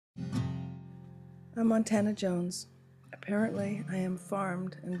I'm Montana Jones. Apparently, I am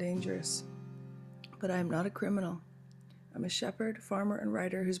farmed and dangerous, but I am not a criminal. I'm a shepherd, farmer, and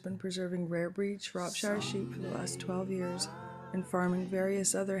writer who's been preserving rare breed Shropshire sheep for the last 12 years and farming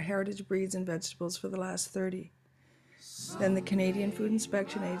various other heritage breeds and vegetables for the last 30. Then the Canadian Food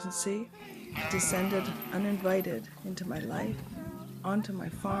Inspection Agency descended uninvited into my life, onto my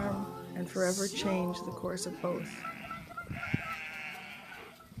farm, and forever changed the course of both.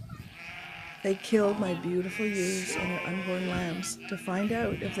 They killed my beautiful ewes and their unborn lambs to find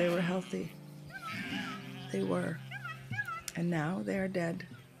out if they were healthy. They were, and now they are dead.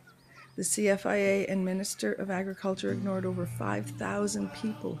 The CFIA and Minister of Agriculture ignored over 5,000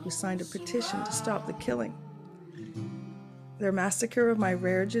 people who signed a petition to stop the killing. Their massacre of my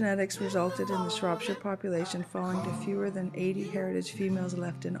rare genetics resulted in the Shropshire population falling to fewer than 80 heritage females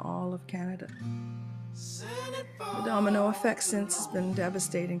left in all of Canada. The domino effect since has been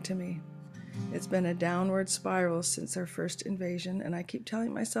devastating to me. It's been a downward spiral since our first invasion, and I keep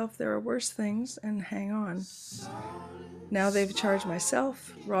telling myself there are worse things and hang on. Now they've charged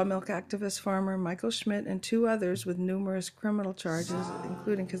myself, raw milk activist farmer Michael Schmidt, and 2 others with numerous criminal charges,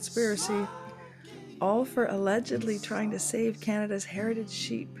 including conspiracy, all for allegedly trying to save Canada's heritage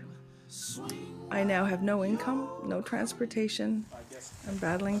sheep. I now have no income, no transportation. I'm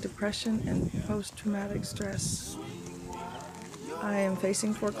battling depression and post-traumatic stress. I am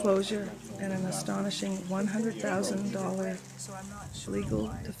facing foreclosure and an astonishing $100,000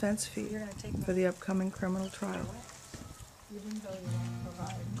 legal defense fee for the upcoming criminal trial.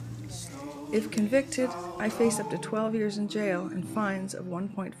 If convicted, I face up to 12 years in jail and fines of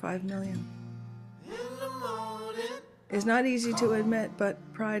 $1.5 million. It's not easy to admit, but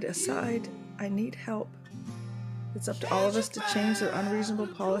pride aside, I need help. It's up to all of us to change their unreasonable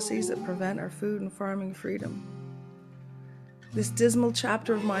policies that prevent our food and farming freedom. This dismal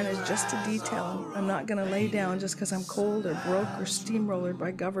chapter of mine is just a detail. I'm not going to lay down just because I'm cold or broke or steamrollered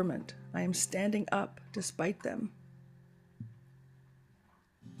by government. I am standing up despite them.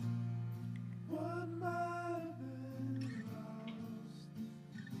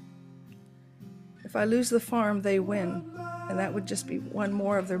 If I lose the farm, they win, and that would just be one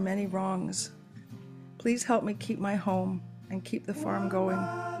more of their many wrongs. Please help me keep my home and keep the farm going.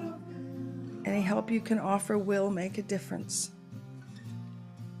 Any help you can offer will make a difference.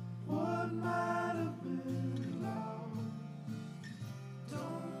 You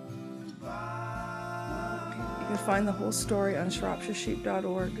can find the whole story on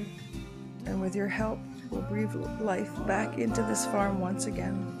shropshiresheep.org, and with your help, we'll breathe life back into this farm once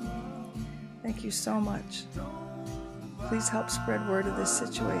again. Thank you so much. Please help spread word of this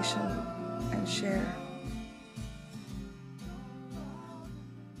situation and share.